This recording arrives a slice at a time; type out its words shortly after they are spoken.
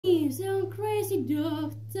se on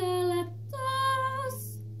CreasyDog täällä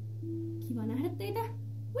taas! Kiva nähdä teitä!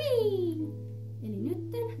 Whee! Eli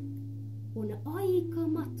nytten on aika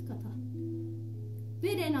matkata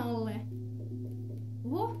veden alle.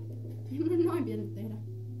 Oho, ei mun noin pitänyt tehdä.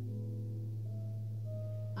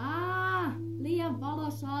 Liian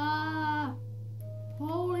valosaa!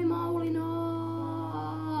 Holy moly no!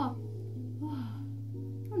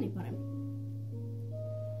 No niin paremmin.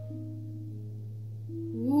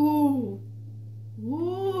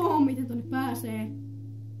 Miten tonne pääsee?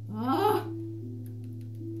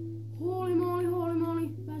 Holy moly.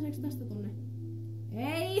 Pääseekö tästä tonne?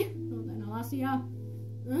 Ei! Otan alasia.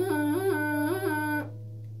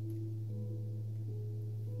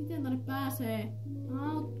 Miten tonne pääsee?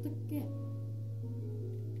 Auttake.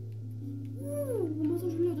 Mä tuossa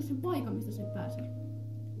löytää sen paikan, mistä se pääsee.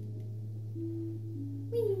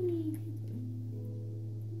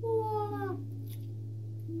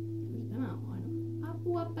 Tämä on aina.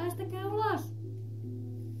 Apua, päästäkää ulos!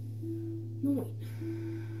 Noin.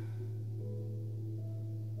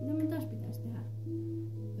 Mitä mun tässä pitäisi tehdä?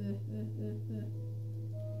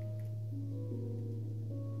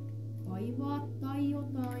 Kaivaa tai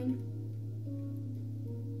jotain.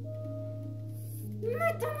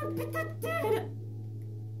 Mitä mun pitää tehdä?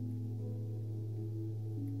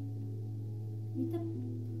 Mitä?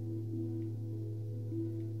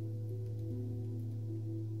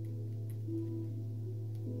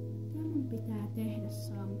 Mitä mun pitää tehdä,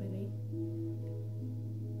 Samperi?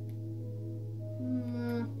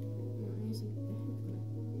 No ei sitten.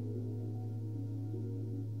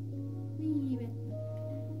 Viivettä.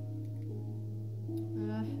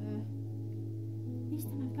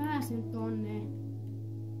 Mistä mä pääsen tonne?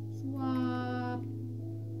 Suakeli.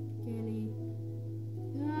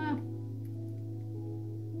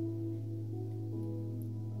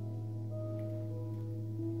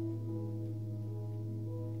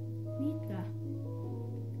 Mitä?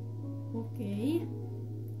 Okei.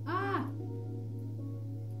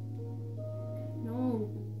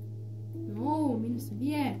 No, minne sä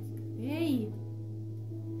viet? Ei.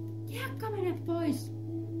 Kiekka, mene pois.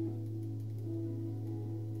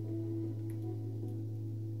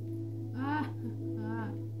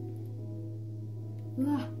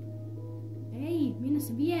 Ei, minne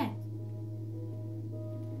sä viet?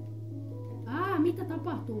 Mitä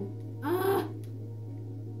tapahtuu?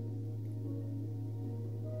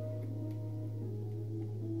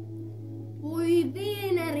 Oi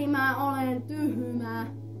viineri, mä olen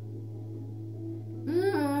tyhmä.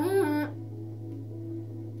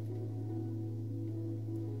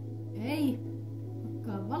 Ei,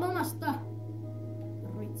 lakkaa valomasta.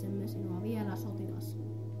 Tarvitsemme sinua vielä, sotilas.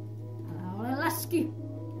 Älä ole läski.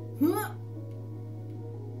 No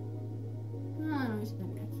sitä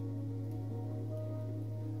minäkin.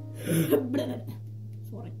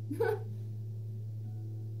 Sori.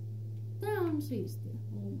 Tää on siistiä.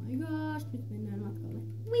 Oh my gosh, nyt mennään matkalle.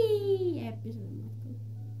 Wii, eeppiselle matkalle.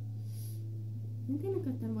 En tiedä,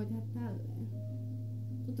 että tämän voi tehdä tälleen.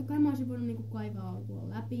 Totta kai mä olisin voinut niinku kaivaa tuolla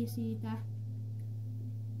läpi siitä.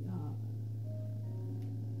 Ja...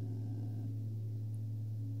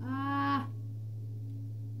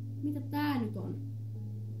 Mitä tää nyt on?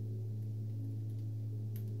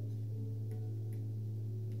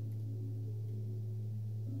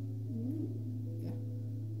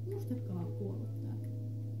 Mustekala on kuollut täällä.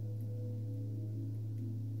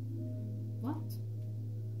 What?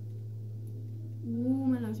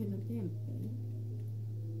 Mä löysin tän temppelin.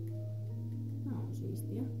 Tää on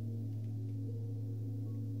siistiä.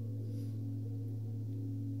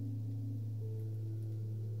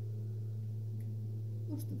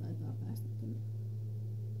 Tosta taitaa päästä tänne.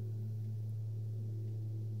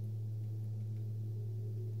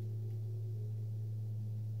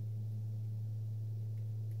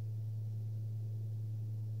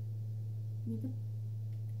 Mitä?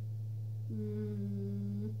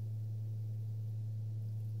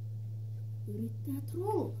 Yrittää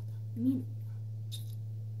trollata minua.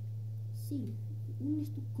 Siinä.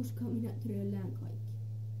 Onnistu, koska minä tröllään kaikki.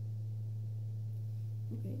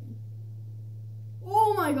 Okei.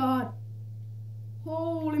 Oh my god!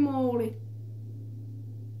 Holy moly!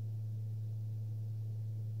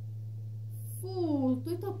 Fool!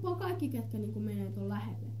 Toi tappaa kaikki, ketkä niinku menee ton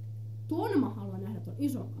lähelle. Ton mä haluan nähdä ton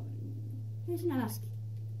ison kaverin. Hei sinä läski.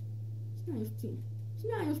 Sinä just siinä.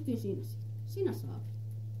 Sinä justiin siinä. Sinä saat.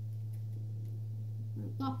 Mä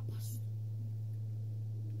tappaa sut.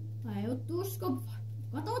 Tai ei usko vaan.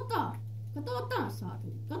 Katsotaan! Katsotaan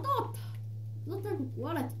saakeli. Katsotaan! Katsotaan kun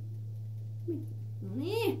kuolet. Mitä? No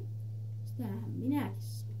niin. Sitähän minäkin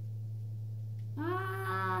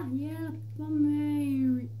saan. Helppa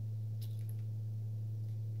Mary.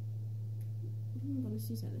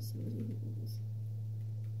 sisälle, se olisi ihmekotus.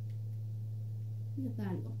 Mitä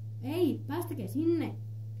tää nyt on? Ei! Päästäkää sinne!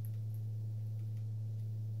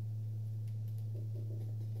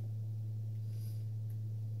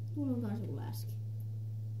 Tuolla on taas joku läski.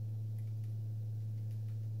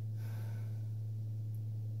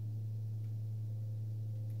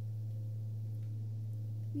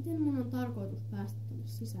 Miten mun on tarkoitus päästä tonne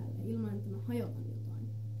sisälle ilman, että mä hajotan jotain?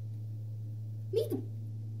 Mitä?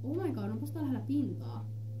 Oh my god, onpas tää lähellä pintaa.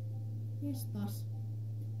 Kestas.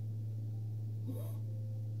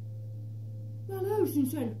 Mä löysin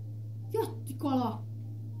sen! Jättikala!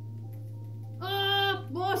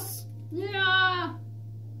 Boss! Jaa!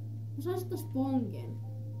 Mä saisin tästä ponken.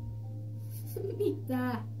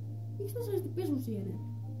 Mitä? Miksi mä saisin pesusienen?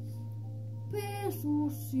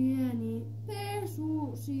 Pesusieni,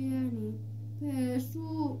 pesusieni,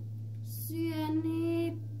 pesusieni.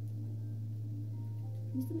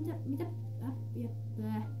 Mitä?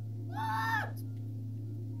 What?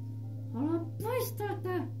 Haluan poistaa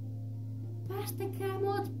tää. Päästäkää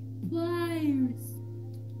mut pois.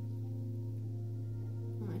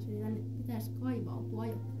 Ai, se tänne pitäisi kaivautua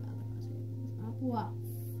jotta täältä pääsee. Apua.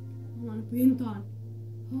 Ollaan pintaan.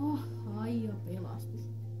 Haija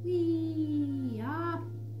pelastus. Viiaa.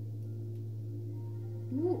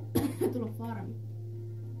 Tulla farmi.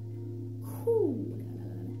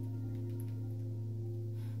 Kuudellällä.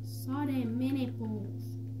 Sade mene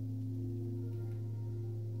pois.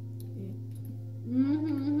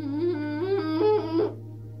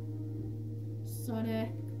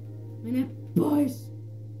 Sade mene pois.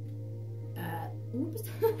 Ups.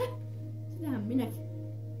 Sitähän minäkin.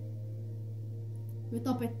 Me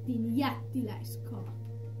tapettiin jättiläiskala.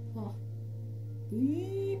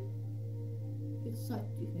 Kiitos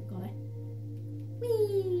sait tyhmä kale.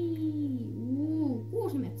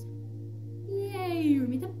 Kuusi metsä. Jei,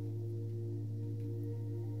 mitä?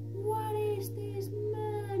 What is this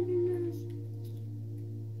madness?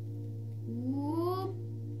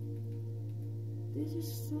 This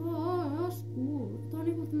is so cool. Tää on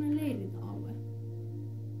niinku tämmönen leirintäalue.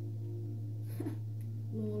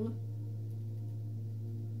 Lol.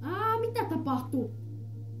 Mitä tapahtuu?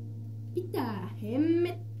 Pitää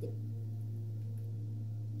hemmetti.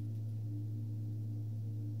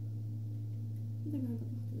 Mitäköhän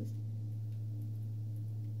tapahtuisi?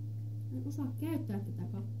 Mä en osaa käyttää tätä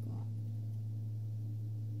kakkaa.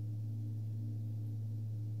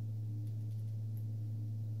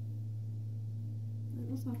 Mä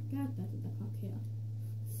en osaa käyttää tätä kakea.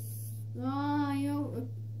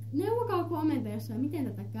 Neuvokaa kommenteissa, miten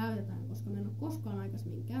tätä käytetään, koska mä en oo koskaan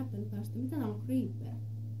aikaisemmin käyttänyt tästä. Mitä täällä on creeper?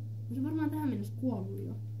 On se varmaan tähän mennessä kuollut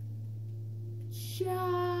jo. Sharks!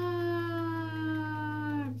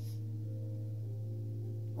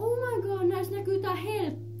 Oh my god, näissä näkyy tää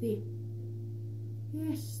heltti.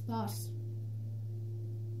 Jestas.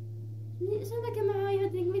 Niin, sen takia mä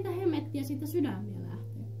ihmettelin, mitä hemmettiä siitä sydämiä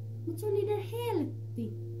lähtee. Mut se on niiden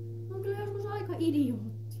heltti. Mä oon kyllä joskus aika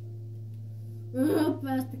idiootti.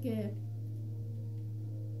 Päästäkää.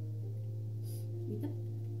 Mitä?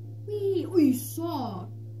 Oi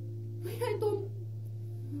saa! Mä jäin ton...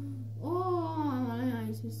 mä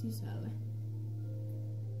jäin sen sisälle.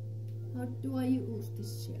 How do I use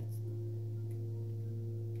this shit?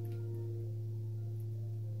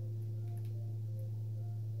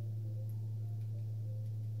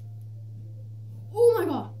 Oh my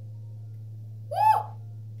god!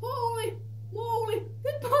 Holy moly!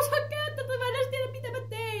 Nyt mä osaan käyttää tätä, mä en edes tiedä mitä mä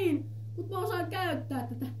tein! Mut mä osaan käyttää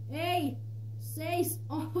tätä. Ei! Seis!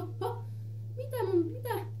 Mitä?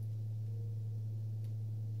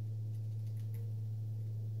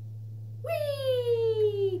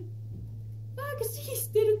 Whee! Aika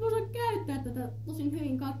siistiä, nyt mä osaan käyttää tätä tosin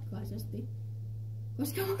hyvin kakkaisesti.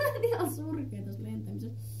 Koska mä olen ihan surkea tässä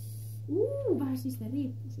lentämisessä. Vähän siistiä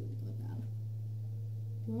riippusuuntoa täällä.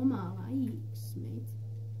 Omalla iks, mate.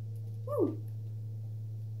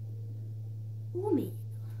 Omega.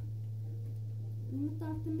 En mä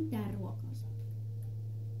tarvitse mitään ruokaa saada.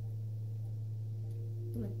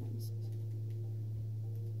 Tule tänne siis.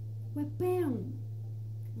 Weapon.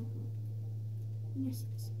 Minä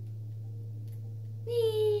siis.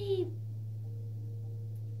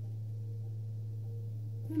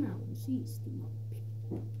 Tämä on siisti mappi.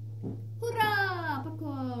 Hurraa!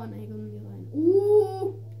 Pakoon! Eikö on jotain?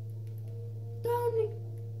 Tää on niin...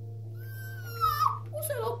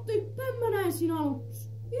 Oselotti! Tän mä näin siinä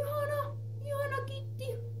aluksi. Ihana kitti.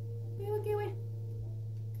 Kewe.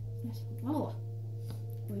 Pitäis valoa.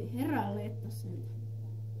 Voi herralle että sen.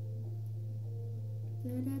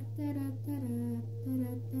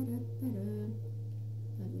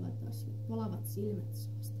 Täytyy laittaa palavat silmät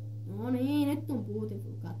saasta. No niin, nyt on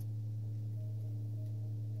beautiful cut.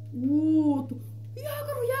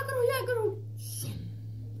 Jääkarhu!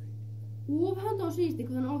 Vähän tuo siisti,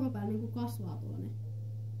 kun tän olkapäällä niinku kasvaa tuollainen.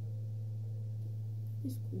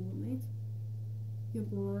 This cool, mate. Your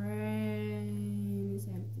brain is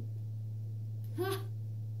empty. Häh?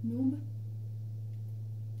 Noob.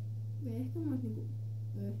 Ehkä mä ois niinku...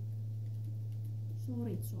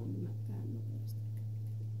 Sorit zombi, mä käyn nopeasti.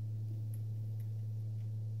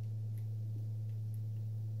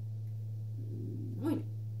 Noin.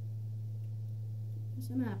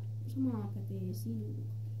 Samaa pätee sinuun.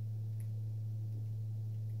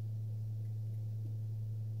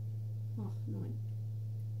 Noin.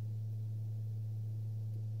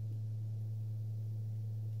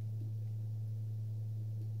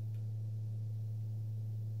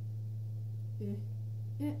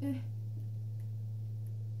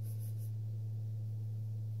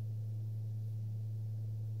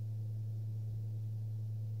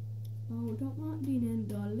 Automaattinen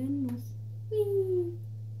tallennus.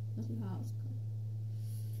 Tosi hauskaa.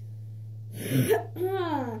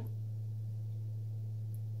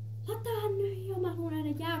 Lataan nyt jo, mä haluan nähdä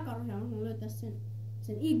jääkarhuja, mä haluan löytää sen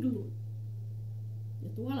iglun. Ja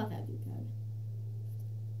tuolla täytyy käydä.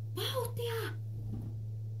 Vauhtia!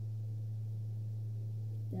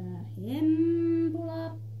 Tää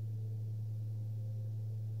hempula.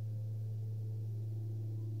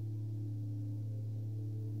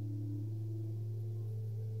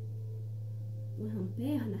 Vähän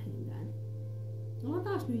pehänä hengään. No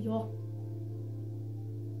taas nyt jo.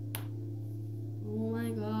 Oh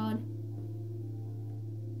my god.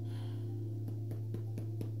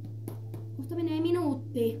 Kohta menee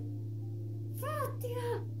minuutti.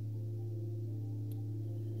 Vauhtia!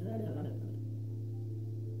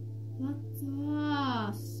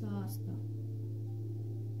 Taas saasta.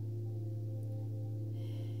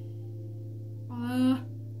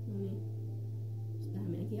 Noniin.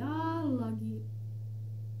 Sitähän menikin allakin.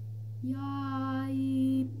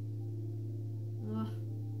 Jai.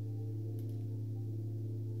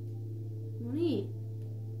 Noniin.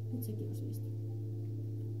 Nyt sekin on siisti.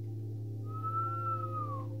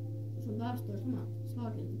 Tuossa on taas toi sama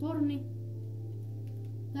saakeli torni.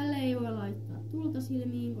 Tälle ei voi laittaa tulta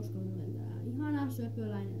silmiin, koska mulla on tää ihana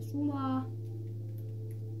söpöläinen sulaa.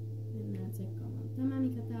 Mennään tsekkaamaan tämä,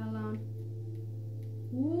 mikä täällä on.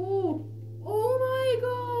 Oh my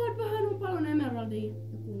god! Vähän on paljon emeraldia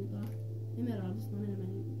ja kultaa. Emeraldista on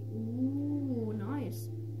enemmän.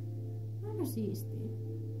 Nice. Aika siistiä.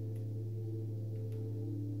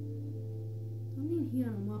 Tää on niin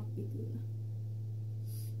hieno mappi kyllä.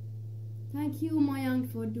 Thank you Mojang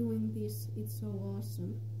for doing this. It's so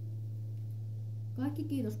awesome. Kaikki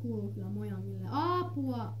kiitos kuuluu kyllä Mojangille.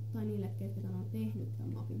 Apua! Tai niille, ketkä tän on tehnyt tän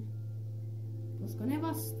mapin. Koska ne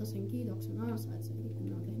vasta sen kiitoksen ansaitseekin, kun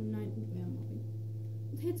ne on tehnyt näin upean mapin.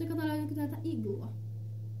 Mut hei, kato löytyykö täältä iglua.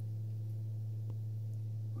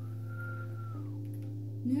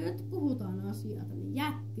 Nyt puhutaan asiaa, tämmönen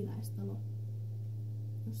jättiläistalo.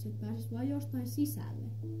 Jos et pääsis vaan jostain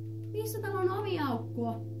sisälle. Missä täällä on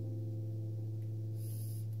oviaukko?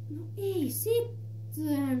 No ei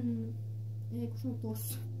sitten. Ei kun se on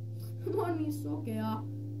tossa. Mä oon niin sokea.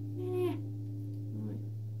 Mene. Noin.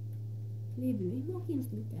 Levy. Ei mua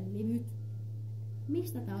kiinnosta mikään levyt.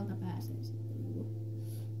 Mistä täältä pääsee sitten? Mitä?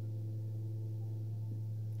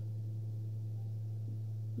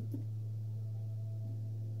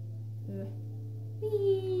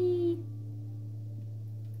 Niin.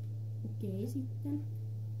 Okei sitten.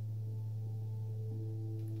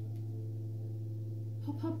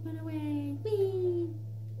 Hop hop and away. Wee.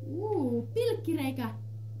 Pilkkireikä.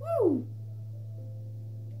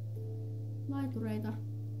 Laitureita.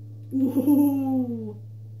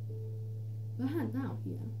 Vähän tää on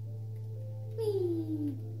hieno.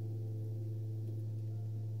 Wee.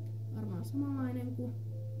 Varmaan samanlainen kuin...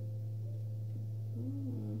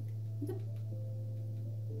 Mitä?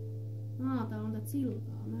 Täällä on tätä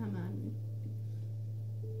siltaa. Mä en nyt.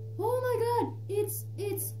 Oh my god!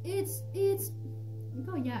 It's...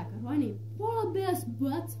 Mikä on jääkarhu? Ai niin. Polar bear's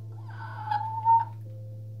butt.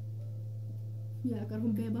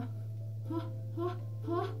 Jääkarhun beba.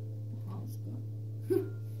 Hauskaa.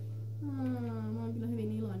 Mä oon kyllä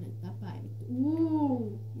hyvin iloinen, että tää päivitty.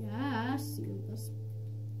 Siltas.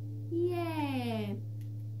 Jee.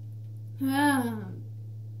 Mä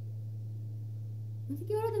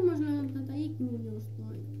tekin odotin, että mä olisin löytänyt tätä igluun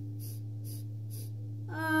jostain.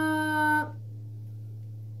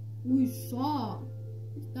 Ui saa.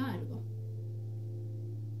 Mitä tää nyt on?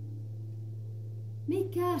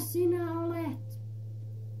 Mikä sinä olet?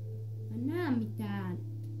 Mä en näe mitään.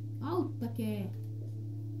 Auttakee.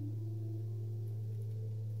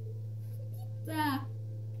 Mitä?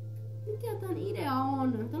 Mikä tän idea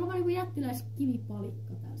on? Täällä on vaan niinku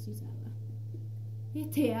jättiläiskivipalikka täällä sisällä.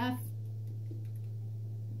 ETF.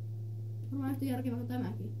 Varmaan yhtä järkevä kuin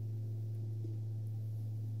tämäkin.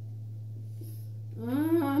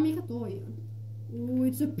 Mikä toi on?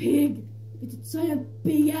 It's a pig! It's a giant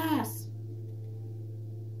big ass!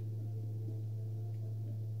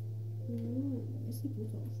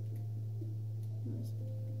 Vesiputous.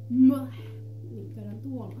 Niin, käydään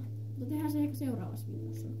tuolla. Mutta tehdään se ehkä seuraavassa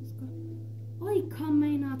videossa, koska aika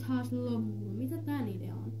meinaa taas loppuun. Mitä tän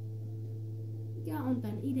idea on? Mikä on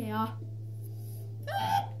tän idea?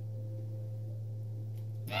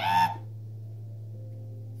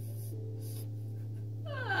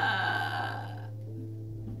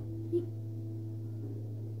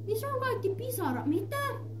 Niin se on kaikki pisara. Mitä?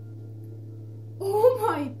 Oh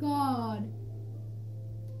my god!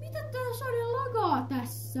 Mitä tää Sade lagaa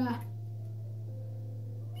tässä?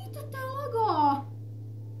 Mitä tää lagaa?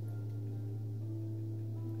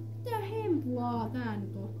 Mitä hemplaa tää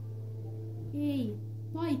nyt on? Ei,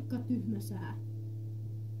 paikka tyhmäsää.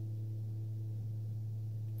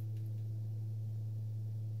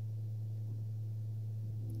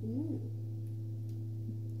 Niin.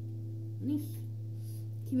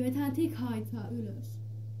 Kivetään tikhaitaa ylös.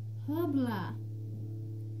 Hoblaa.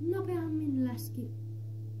 Nopeammin läski.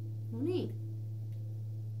 Noniin.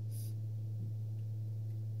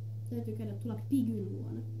 Täytyy käydä tulla pigyn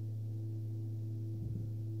luona.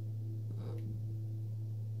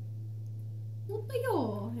 Mutta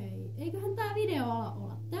joo, hei. Eiköhän tää video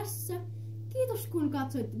olla tässä. Kiitos kun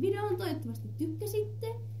katsoitte videon. Toivottavasti tykkäsitte.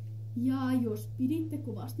 Ja jos piditte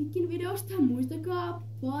kovastikin videosta, muistakaa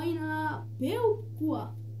painaa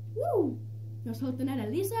peukkua. Jos haluatte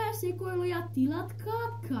nähdä lisää sekoiluja,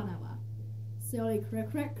 tilatkaa kanavaa. Se oli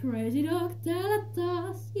CreasyDog täällä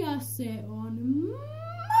taas, ja se on